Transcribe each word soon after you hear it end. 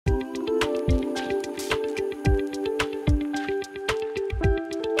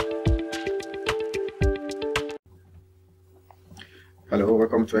Hello,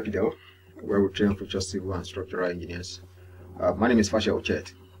 welcome to Ekidel, where we train future civil and structural engineers. My name is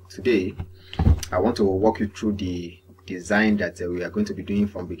Autocad. Today, I want to walk you through the design that we are going to be doing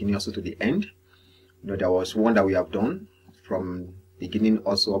from beginning also to the end. There was one that we have done from beginning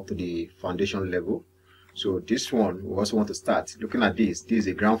also up to the foundation level. So this one, we also want to start looking at this. This is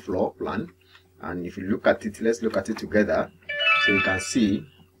a ground floor plan, and if you look at it, let's look at it together. So you can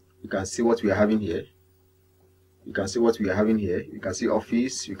see what we are having here. You can see what we are having here. You can see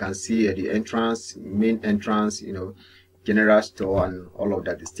office, you can see the entrance, main entrance, general store and all of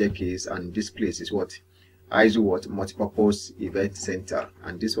that, the staircase. And this place is what? ISO multipurpose event center.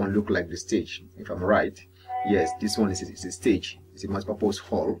 And this one look like the stage, if I'm right. Yes, this one is a stage. It's a multipurpose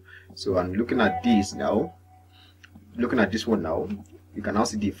hall. So I'm looking at this now. Looking at this one now, you can now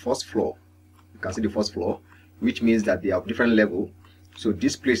see the first floor. You can see the first floor, which means that they have different level. So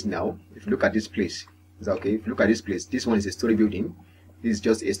this place now, if you look at this place, is okay. If you look at this place, this one is a story building. This is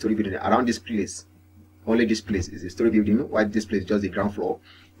just a story building. Around this place, only this place is a story building, while this place is just the ground floor.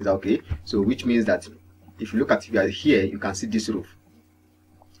 Is that okay? So which means that if you look at, if you are here, you can see this roof.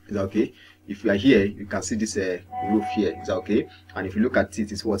 Is that okay? If you are here, you can see this roof here. Is that okay? And if you look at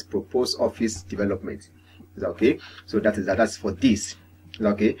it, it's what proposed office development. Is that okay? So that's for this. Is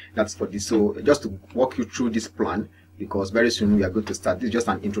that okay? That's for this. So just to walk you through this plan, because very soon we are going to start. This is just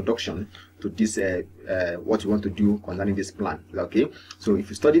an introduction to this what you want to do concerning this plan. Okay, so if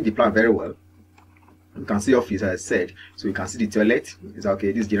you study the plan very well, you can see office, as I said. So you can see the toilet. Is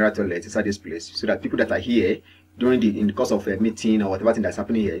okay? This general toilet inside this place, so that people that are here during in the course of a meeting or whatever thing that's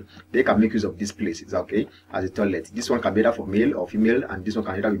happening here, they can make use of this place. Is okay? As a toilet. This one can be either for male or female, and this one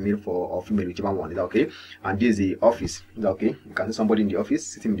can either be male or female, whichever one. Is okay? And this is the office. Is okay? You can see somebody in the office,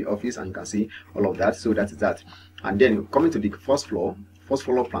 sitting in the office, and you can see all of that. So that is that. And then coming to the first floor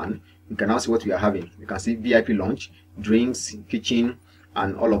plan, you can now see what we are having. You can see VIP lounge, drinks, kitchen,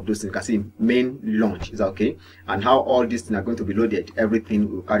 and all of those things. You can see main lounge. Is that okay? And how all these things are going to be loaded,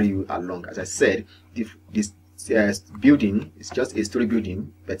 everything will carry you along. As I said, this building is just a story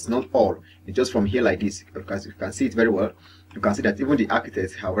building, but it's not all. It's just from here like this, because you can see it very well. You can see that even the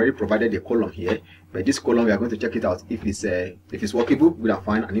architects have already provided a column here, but this column we are going to check it out if it's workable, good and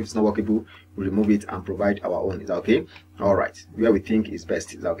fine, and if it's not workable, we'll remove it and provide our own. Is that okay? All right, where we think is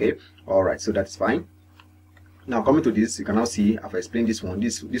best. Is that okay? All right, so that's fine. Now coming to this, you can now see I've explained this one.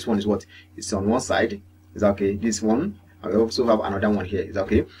 This one is what? It's on one side. Is that okay? This one, I also have another one here. Is that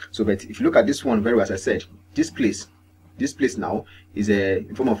okay? So but if you look at this one very well, as I said, this place now is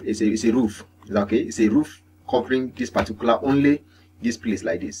in form of it's a roof. Is that okay? It's a roof covering this particular, only this place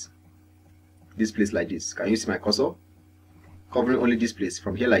like this. This place like this. Can you see my cursor? Covering only this place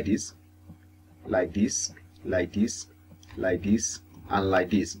from here like this, like this, like this, like this, and like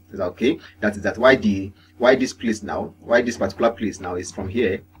this. Is that okay? That is that. Why this place now? Why this particular place now is from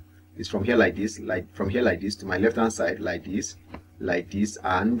here? Is from here like this, like from here like this to my left hand side like this,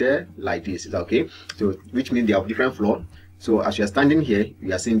 and like this. Is that okay? So which means they have different floor. So as you are standing here,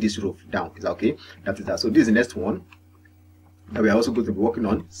 you are seeing this roof down. Is that okay? That is that. So this is the next one that we are also going to be working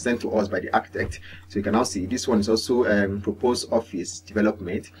on, sent to us by the architect. So you can now see this one is also proposed office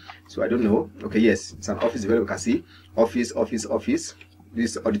development. So I don't know. Okay, yes, it's an office development. You can see office.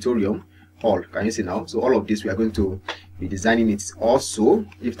 This auditorium hall. Can you see now? So all of this we are going to be designing it also,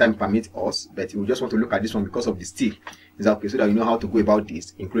 if time permits us. But we just want to look at this one because of the steel. Is that okay? So that you know how to go about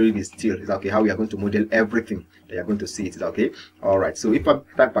this, including the steel. Is that okay? How we are going to model everything that you are going to see. Is that okay? All right. So if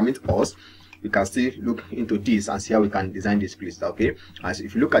time permits us, we can still look into this and see how we can design this place. Okay, as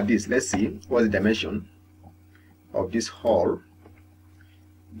if you look at this, let's see what's the dimension of this hall.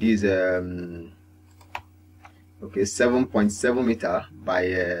 This okay, 7.7 meter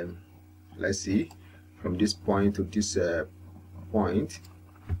by let's see, from this point to this point,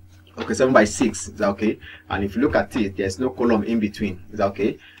 okay, 7 by 6. Is that okay? And if you look at it, there's no column in between. Is that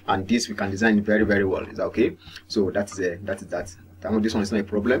okay? And this we can design very, very well. Is that okay? So that is that. This one is not a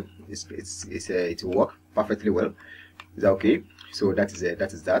problem. It will work perfectly well. Is that okay? So that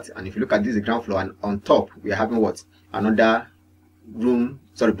is that. And if you look at this, the ground floor, and on top we are having what? Another room.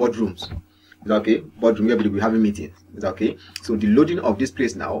 Sorry, boardrooms. Is that okay? Boardroom where we'll be having meetings. Is that okay? So the loading of this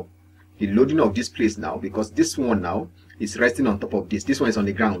place now, because this one now is resting on top of this. This one is on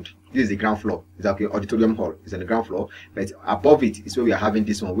the ground. This is the ground floor. Is that okay? Auditorium hall is on the ground floor, but above it is where we are having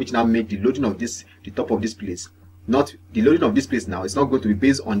this one, which now make the loading of this, the top of this place. Not the loading of this place now. It's not going to be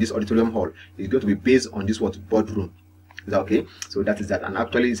based on this auditorium hall. It's going to be based on this boardroom. Is that okay? So that is that. And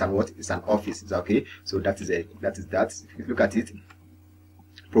actually it's an what? It's an office. Is that okay? So that is that. If you look at it,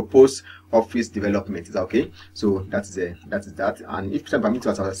 proposed office development. Is that okay? So that is that. And if time permits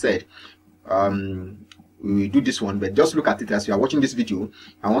us, as I said, we will do this one, but just look at it as you are watching this video.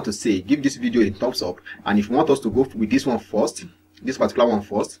 I want to say, give this video a thumbs up, and if you want us to go with this one first, this particular one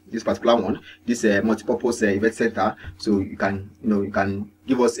first, this particular one, this multi-purpose event center, so you can, you can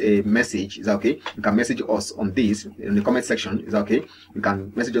give us a message. Is that okay? You can message us on this in the comment section. Is that okay? You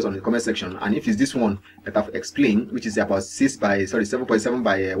can message us on the comment section, and if it's this one that I've explained, which is about 7.7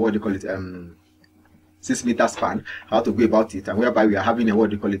 by what do you call it, 6-meter span, how to go about it, and whereby we are having a,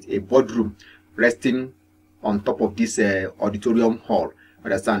 what do you call it, a boardroom resting on top of this auditorium hall.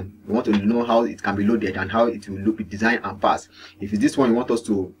 Understand? You want to know how it can be loaded and how it will look, be designed and pass. If it's this one you want us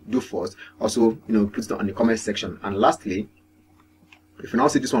to do first, also put it on the comment section. And lastly, if you now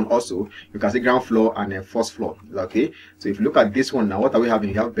see this one also, you can see ground floor and first floor. Okay, so if you look at this one now, what are we having?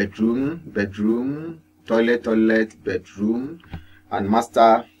 You have bedroom, toilet, bedroom, and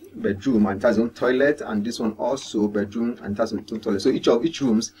master bedroom, and it has own toilet, and this one also bedroom and it has own toilet. So each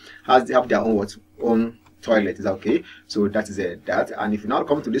rooms have their own toilet. Is that okay? So that is that. And if you now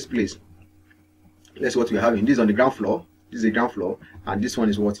come to this place, that's what we're having. This is on the ground floor. This is the ground floor, and this one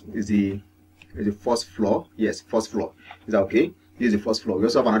is what is the first floor. Yes, first floor. Is that okay? This is the first floor. We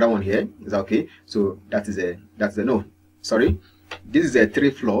also have another one here. Is that okay? So that is no, sorry, this is a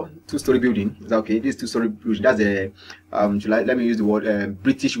 3-floor 2-story building. Is that okay? This is 2-story building. That's a let me use the word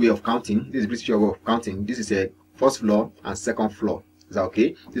British way of counting. This is British way of counting. This is a first floor and second floor. Is that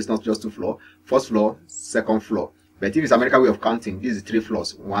okay? This is not just 2 floors. First floor, second floor. But if it's American way of counting, this is 3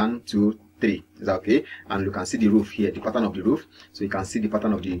 floors. 1, 2, 3. Is that okay? And you can see the roof here, the pattern of the roof. So you can see the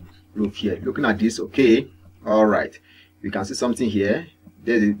pattern of the roof here. Looking at this, okay. All right. You can see something here.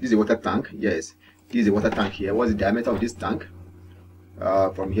 This is a water tank. Yes, this is a water tank here. What's the diameter of this tank?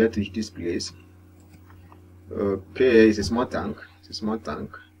 From here to this place. Okay, it's a small tank. It's a small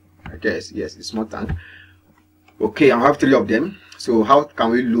tank. I guess. Yes, it's a small tank. Okay, I have 3 of them. So how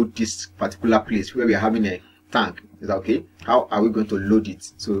can we load this particular place where we are having a tank? Is that okay? How are we going to load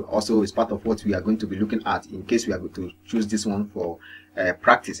it? So also it's part of what we are going to be looking at in case we are going to choose this one for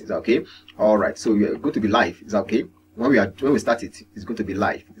practice. Is that okay? All right. So we are going to be live. Is that okay? When we start it, it's going to be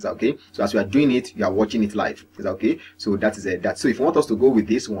live. Is that okay? So as we are doing it, you are watching it live. Is that okay? So that is that. So if you want us to go with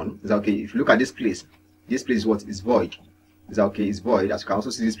this one, is that okay? If you look at this place is what is void. Is that okay? It's void. As you can also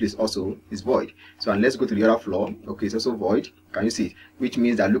see, this place also is void. So and let's go to the other floor. Okay, it's also void. Can you see it? Which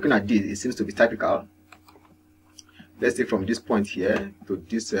means that looking at this, it seems to be typical. Let's take from this point here to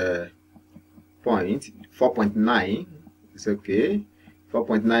this point, 4.9. It's okay.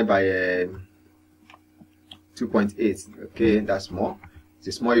 4.9 by 2.8. Okay, that's small. It's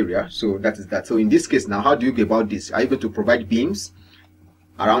a small area. So that is that. So in this case now, how do you go about this? Are you going to provide beams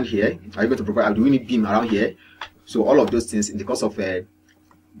around here? Are you going to provide? Do we need beam around here? So all of those things in the course of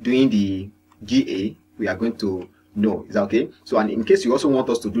doing the GA, we are going to know. Is that okay? So and in case you also want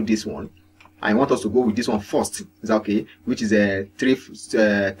us to do this one, I want us to go with this one first. Is that okay? Which is a 3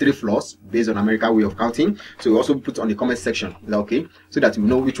 floors based on American way of counting. So we also put on the comment section. Is that okay? So that we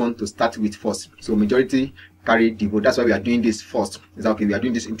know which one to start with first. So majority carry the vote. That's why we are doing this first. Is that okay? We are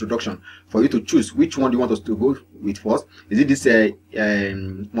doing this introduction for you to choose which one do you want us to go with first. Is it this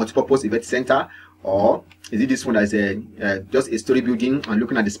multi-purpose event center, or is it this one that is just a story building? And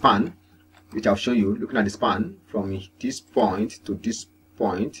looking at the span, which I'll show you, looking at the span from this point to this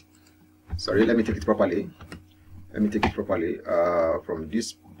point. Sorry, let me take it properly. Let me take it properly from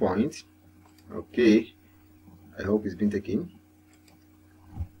this point. Okay, I hope it's been taken.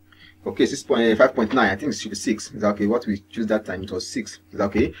 Okay, 5.9. I think it should be 6. Is that okay? What we choose that time, it was 6. Is that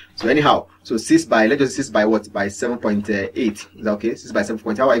okay? So anyhow, so 6 by, let's just 6 by what? By 7.8. Is that okay? 6 by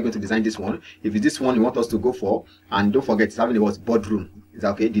 7. How are you going to design this one? If it's this one you want us to go for, and don't forget it's having the word boardroom. Is that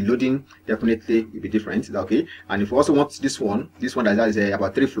okay? The loading definitely will be different. Is that okay? And if you also want this one that is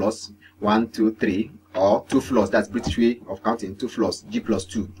about 3 floors, 1, 2, 3, or 2 floors. That's British way of counting. 2 floors, G plus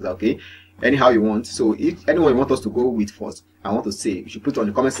 2. Is that okay? Anyhow you want. So if anyone you want us to go with first, I want to say you should put it on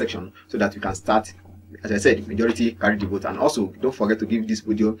the comment section so that we can start. As I said, majority carry the vote. And also don't forget to give this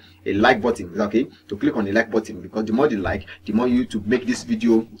video a like button. Is that okay? To click on the like button, because the more you like, the more you to make this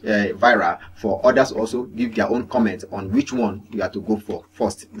video viral for others. Also give their own comment on which one you have to go for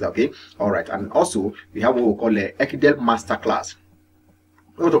first. Is that okay? All right. And also we have what we call a Ekidel masterclass.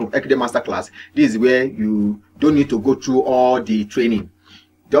 When we talk of Ekidel masterclass, this is where you don't need to go through all the training.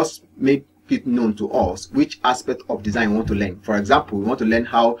 Just make it known to us which aspect of design we want to learn. For example, we want to learn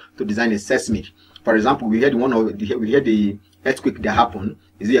how to design a seismic. For example, we had the earthquake that happened.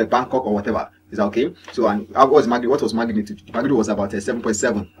 Is it a Bangkok or whatever? Is that okay? So and what was magnitude? The magnitude was about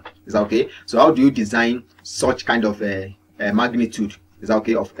 7.7. Is that okay? So how do you design such kind of magnitude? Is that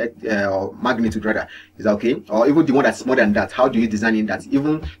okay? Of or magnitude rather. Is that okay? Or even the one that's more than that. How do you design in that?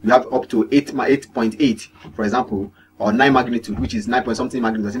 Even you have up to 8.8, for example, or 9 magnitude, which is 9 point something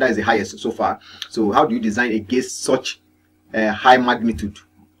magnitude. I think that is the highest so far. So how do you design against such high magnitude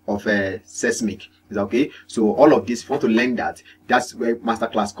of seismic? Is that okay? So all of this, if you want to learn that, that's where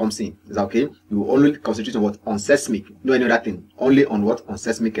masterclass comes in. Is that okay? You only concentrate on what? On seismic, no any other thing. Only on what? On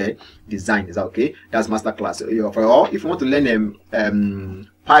seismic design. Is that okay? That's masterclass. So, if you want to learn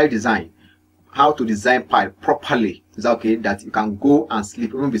pile design, how to design pile properly, is that okay? That you can go and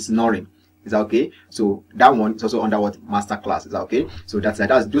sleep even with snoring. Is that okay? So that one is also under what? Masterclass. Is that okay? So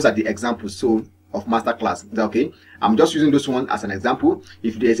those are the examples. So of masterclass. Is that okay? I'm just using this one as an example.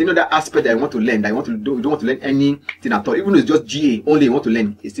 If there's any other aspect that I want to learn, that I want to do, you don't want to learn anything at all, even though it's just GA only you want to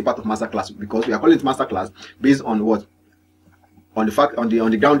learn, it's still part of masterclass, because we are calling it masterclass based on what? On the fact, on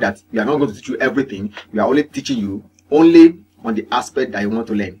the ground that we are not going to teach you everything. We are only teaching you only on the aspect that you want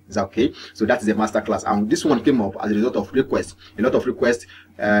to learn. Is that okay? So that is a masterclass, and this one came up as a result of requests. A lot of requests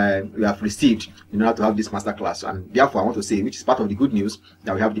we have received in order to have this masterclass, and therefore I want to say, which is part of the good news,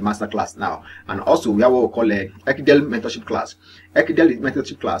 that we have the masterclass now. And also we have what we call a Ekidel mentorship class. Ekidel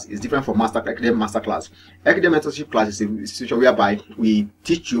mentorship class is different from Ekidel masterclass. Ekidel mentorship class is a situation whereby we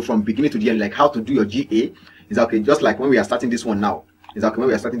teach you from beginning to the end, like how to do your GA. Is that okay? Just like when we are starting this one now. Is that okay? When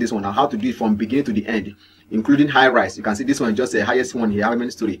we are starting this one now, how to do it from beginning to the end, including high rise. You can see this one is just the highest one here. How many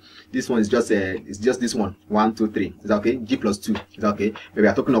story? This one is just it's just this one. 1, 2, 3. Is that okay? G+2. Is that okay? But we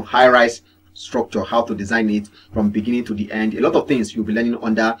are talking of high rise structure, how to design it from beginning to the end. A lot of things you'll be learning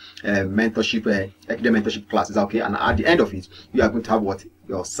under mentorship, Ekidel mentorship class. Is that okay? And at the end of it, you are going to have what?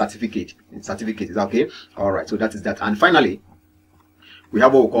 Your certificate. Is that okay? All right. So that is that. And finally, we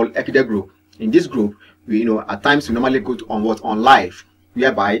have what we call Ekidel group. In this group, we at times we normally go on live,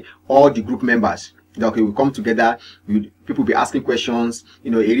 whereby all the group members, okay, we come together. People be asking questions,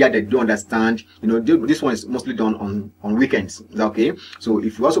 area they don't understand. This one is mostly done on weekends. Is that okay? So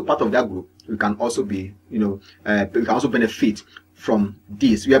if you're also part of that group, you can also be, you can also benefit from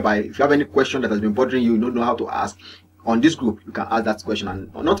this. Whereby if you have any question that has been bothering you, you don't know how to ask, on this group you can ask that question.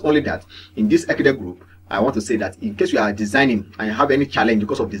 And not only that, in this Ekidel group, I want to say that in case you are designing and you have any challenge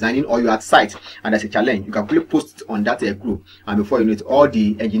because of designing, or you're at site and there's a challenge, you can quickly post it on that group, and before you know it, all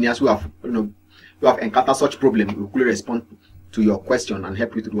the engineers who have who have encountered such problem will quickly respond to your question and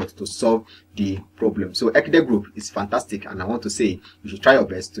help you to solve the problem. So Ekidel group is fantastic, and I want to say you should try your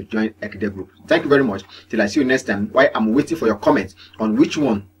best to join Ekidel group. Thank you very much. Till I see you next time. While I'm waiting for your comments on which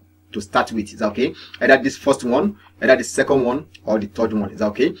one to start with. Is that okay? Either this first one, either the second one, or the third one. Is that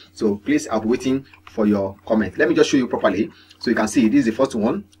okay? So please, I'll be waiting for your comment. Let me just show you properly, so you can see this is the first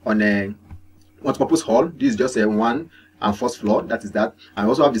one on a multi-purpose hall. This is just a 1 and first floor. That is that. And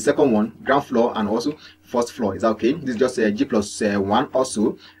also have the second one, ground floor and also first floor. Is that okay? This is just a G+1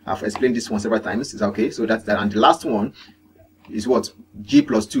 also. I've explained this one several times. Is that okay? So that's that. And the last one is what?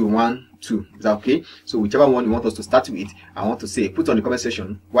 G+2, 1, 2. Is that okay? So whichever one you want us to start with, I want to say, put on the comment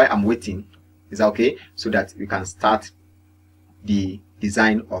section while I'm waiting. Is that okay? So that we can start the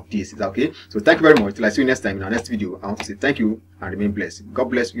design of this. Is that okay? So thank you very much. Till I see you next time in our next video. I want to say thank you and remain blessed. God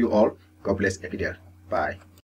bless you all. God bless Ekidel. Bye.